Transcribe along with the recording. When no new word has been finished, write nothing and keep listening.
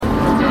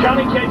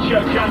Johnny Ken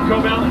Show, John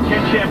Cobell and Ken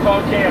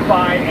Champo,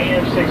 KFI,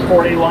 AM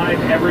 640, live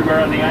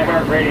everywhere on the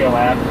iHeartRadio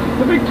app.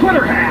 The big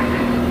Twitter hack.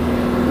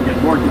 We'll get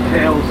more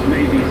details from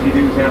ABC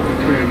News after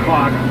 3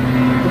 o'clock.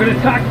 We're going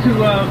to talk to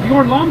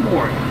Bjorn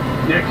Lomborg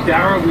next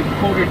hour. We've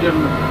quoted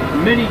him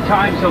many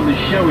times on the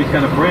show. He's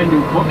got a brand new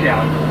book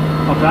out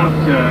about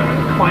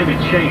climate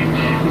change.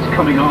 He's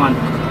coming on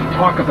to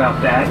talk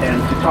about that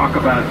and to talk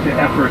about the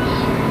efforts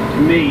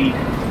made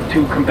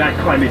to combat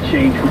climate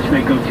change, which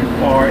may go too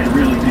far and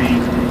really be,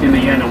 in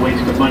the end, a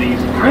waste of money.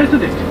 He's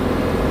president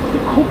of the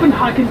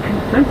Copenhagen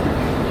Consensus.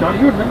 John,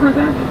 you remember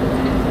that?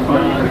 You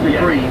couldn't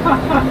agree.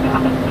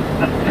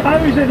 I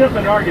always end up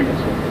in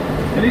arguments with him.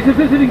 And he's a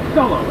visiting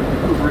fellow at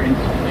the Hoover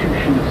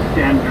Institution of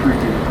Stanford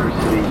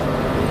University.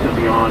 He'll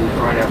be on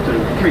right after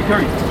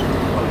 3:30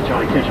 on the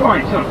Johnny Ken Show. All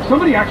right, so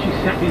somebody actually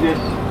sent me this.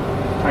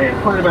 I had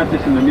heard about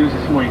this in the news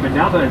this morning, but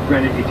now that I've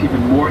read it, it's even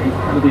more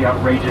incredibly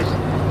outrageous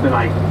than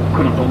I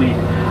couldn't believe.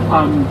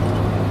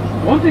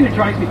 One thing that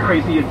drives me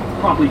crazy, and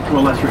probably to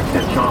a lesser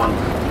extent, John,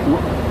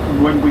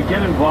 when we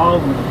get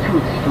involved with the two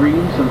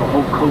extremes in the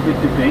whole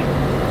COVID debate,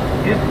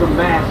 is the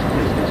mask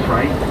business,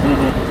 right?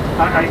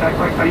 Mm-hmm.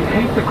 I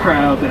hate the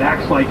crowd that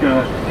acts like,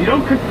 if you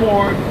don't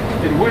conform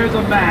and wear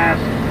the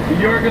mask,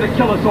 you're going to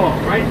kill us all,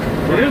 right?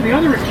 And then the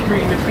other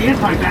extreme is the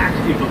anti-vax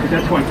people, because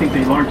that's who I think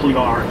they largely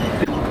are.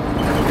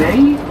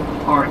 They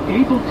are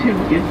able to,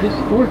 in this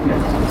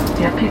ordinance,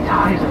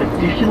 deputize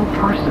additional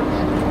persons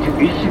to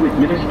issue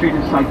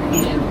administrative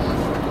citations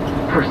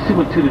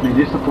pursuant to the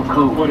municipal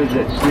code. What is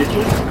it,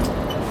 snitches?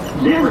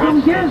 Yeah, well,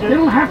 yes, they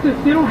don't have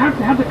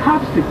to have the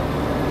cops do it.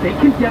 They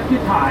can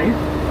deputize.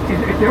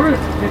 If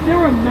there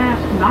were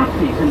masked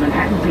Nazis in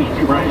Manhattan Beach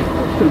who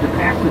forced them to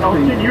pass this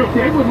thing,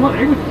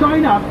 they would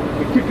sign up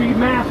to be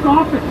masked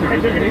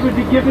officers, and they would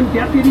be given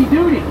deputy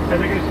duty. And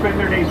they're going to spend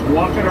their days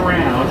walking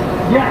around.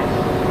 Yes,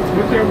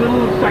 with their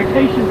little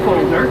citation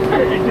folder.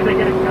 And do they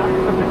get a cut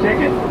of the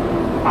ticket?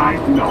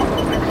 No, I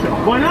don't think so.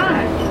 Why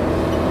not?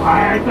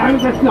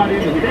 That's not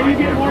it. Then you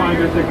get more.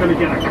 They're going to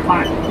get a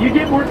cut. You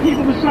get more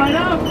people to sign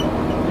up.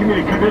 You mean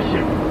a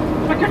commission?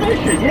 A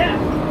commission, yeah.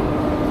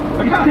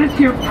 It says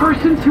here,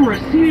 persons who are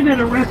seated at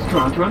a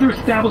restaurant or other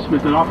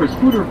establishment that offers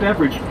food or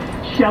beverage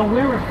shall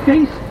wear a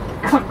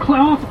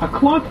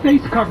cloth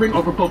face covering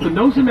over both the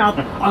nose and mouth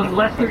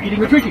unless they're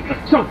eating or drinking.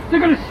 So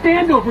they're going to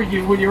stand over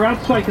you when you're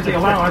outside because they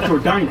allow outdoor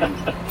dining.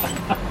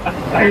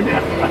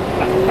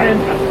 And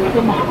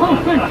the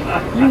moment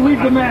you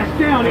leave the mask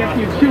down after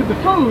you've chewed the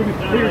food,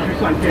 there's your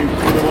citation.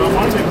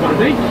 Are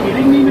they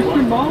kidding me,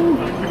 Mr. Moe?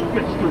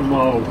 Mr.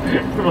 Moe.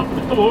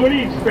 What do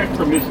you expect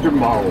from Mr.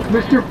 Moe?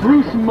 Mr.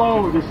 Bruce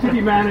Moe, the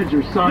city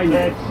manager, signed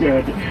it.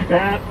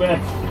 That's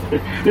good.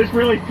 This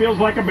really feels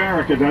like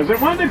America, does it?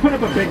 Why don't they put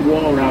up a big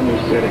wall around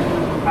their city?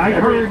 I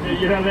heard,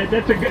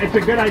 it's a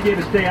good idea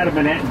to stay out of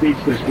Manhattan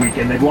Beach this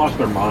weekend. They've lost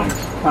their minds.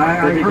 I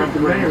heard the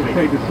mayor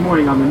say this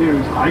morning on the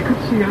news, I could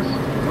see us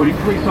putting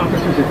police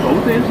officers at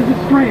both ends of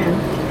the Strand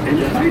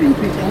and citing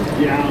people.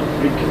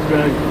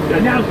 Yeah.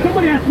 Now,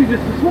 somebody asked me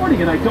this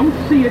morning, and I don't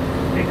see it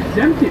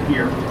exempted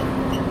here.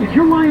 If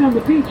you're lying on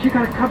the beach, you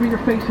got to cover your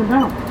face and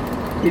mouth.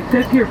 It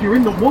says here, if you're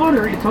in the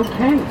water, it's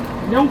okay.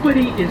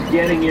 Nobody is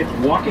getting it.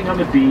 Walking on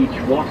the beach,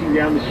 walking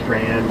down the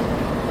Strand.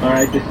 All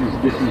right, this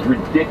is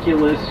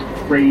ridiculous,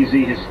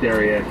 crazy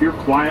hysteria. If you're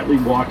quietly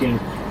walking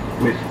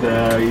with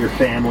your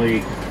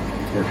family,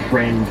 your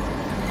friend,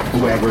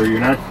 whoever,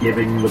 you're not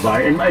giving the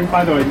virus. And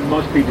by the way,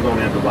 most people don't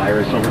have the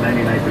virus. Over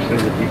 99%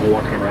 of the people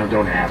walking around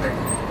don't have it.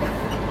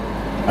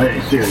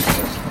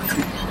 Seriously,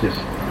 it's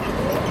just.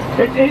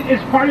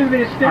 It's part of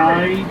the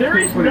hysteria.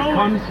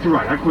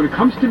 When it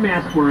comes to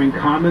mask wearing,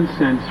 common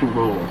sense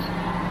rules.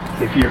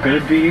 If you're going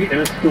to be in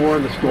a store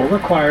and the store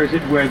requires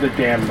it, wear the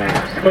damn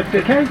mask. But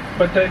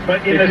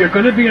if you're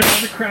going to be in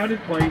another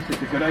crowded place,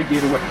 it's a good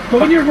idea to wear.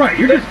 But when you're right,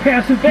 you're just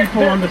passing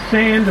people on the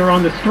sand or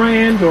on the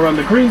Strand or on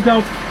the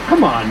Greenbelt.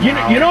 Come on.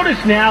 You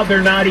notice now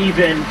they're not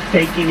even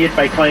faking it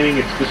by claiming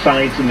it's the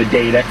science and the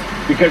data,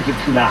 because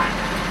it's not.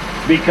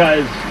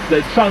 Because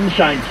the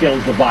sunshine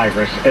kills the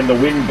virus and the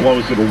wind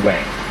blows it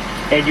away.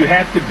 And you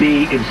have to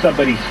be in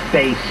somebody's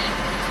face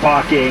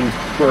talking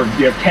for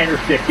 10 or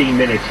 15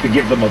 minutes to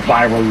give them a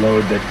viral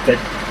load that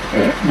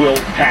will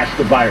pass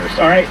the virus.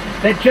 All right?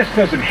 That just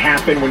doesn't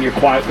happen when you're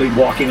quietly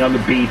walking on the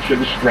beach or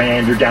the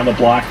Strand or down the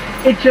block.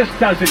 It just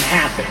doesn't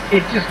happen.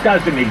 It just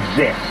doesn't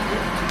exist.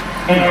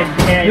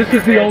 And this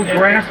is the old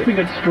grasping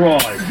at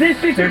straws.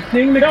 They're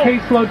seeing the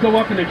caseload go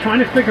up, and they're trying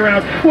to figure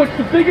out what's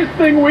the biggest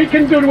thing we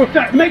can do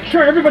to make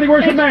sure everybody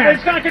wears a mask.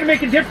 It's not going to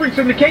make a difference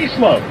in the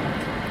caseload.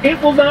 It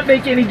will not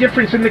make any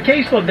difference in the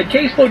caseload. The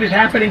caseload is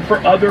happening for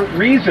other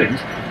reasons.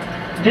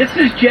 This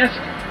is just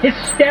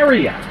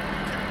hysteria.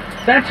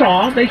 That's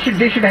all. They should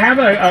have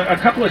a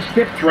couple of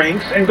stiff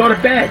drinks and go to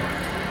bed.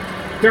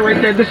 They're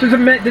right there. This is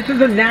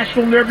a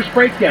national nervous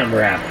breakdown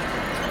we're having.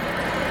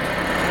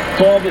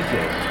 That's all this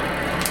is.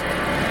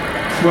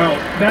 Well,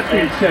 that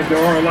being said,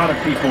 there are a lot of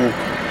people,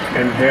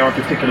 and they are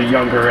particularly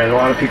younger, and a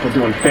lot of people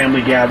doing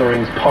family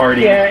gatherings,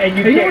 parties. Yeah, and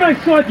you know what I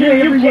saw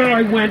today everywhere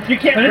I went? You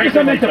can't. And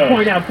I meant to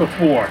point out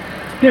before.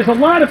 There's a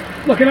lot of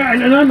Look, and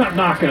I'm not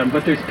knocking them,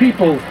 but there's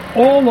people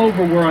all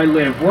over where I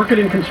live working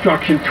in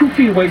construction 2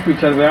 feet away from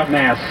each other without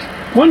masks.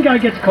 One guy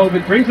gets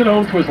COVID, brings it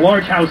home to his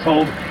large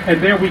household,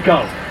 and there we go.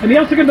 And the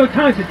El Segundo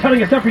Times is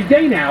telling us every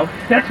day now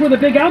that's where the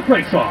big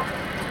outbreaks are.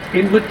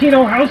 In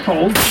Latino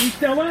households in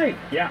East L.A.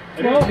 Yeah.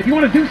 Well, if you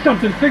want to do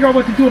something, figure out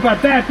what to do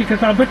about that,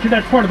 because I'll bet you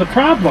that's part of the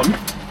problem.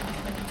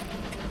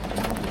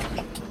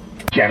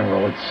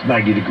 General, it's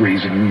 90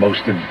 degrees in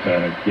most of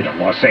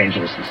Los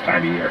Angeles this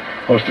time of year,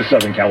 most of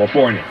Southern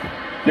California.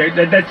 So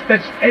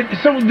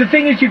the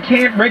thing is, you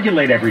can't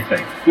regulate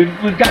everything.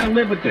 We've got to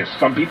live with this.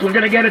 Some people are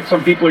going to get it,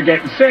 some people are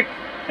getting sick,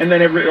 and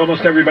then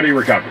almost everybody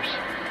recovers.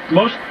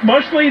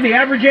 Mostly the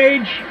average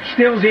age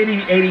still is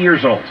 80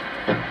 years old.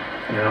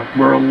 Yeah,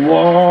 we're a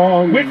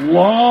long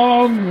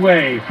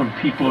way from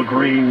people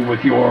agreeing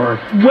with your...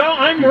 Well,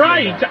 I'm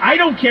right. I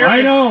don't care.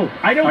 I know.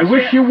 I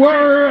wish you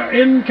were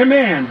in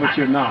command, but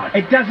you're not.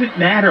 It doesn't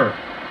matter.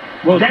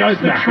 Well, it that's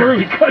does matter,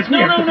 because we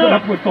have to put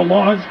up with the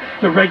laws,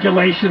 the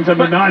regulations, and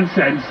the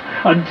nonsense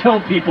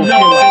until people feel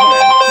like what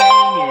I'm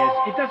saying is,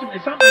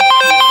 it's not like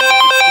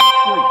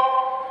it's truth.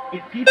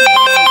 If people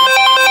don't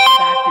recognize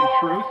fact and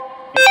truth,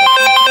 it's a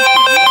free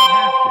country. You don't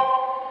have to.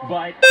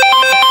 But that's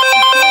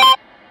the truth.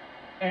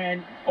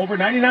 And over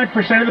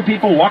 99% of the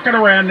people walking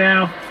around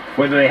now,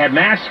 whether they have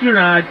masks or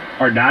not,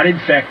 are not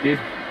infected.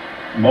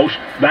 Most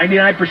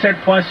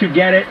 99% plus who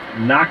get it,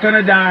 not going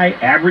to die.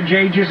 Average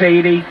age is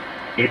 80.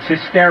 It's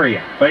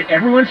hysteria. But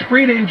everyone's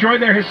free to enjoy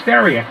their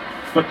hysteria.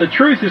 But the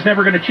truth is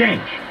never going to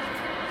change.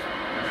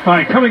 All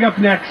right, coming up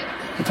next,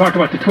 we'll talk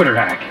about the Twitter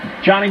hack.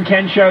 John and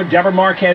Ken Show, Deborah Marquez.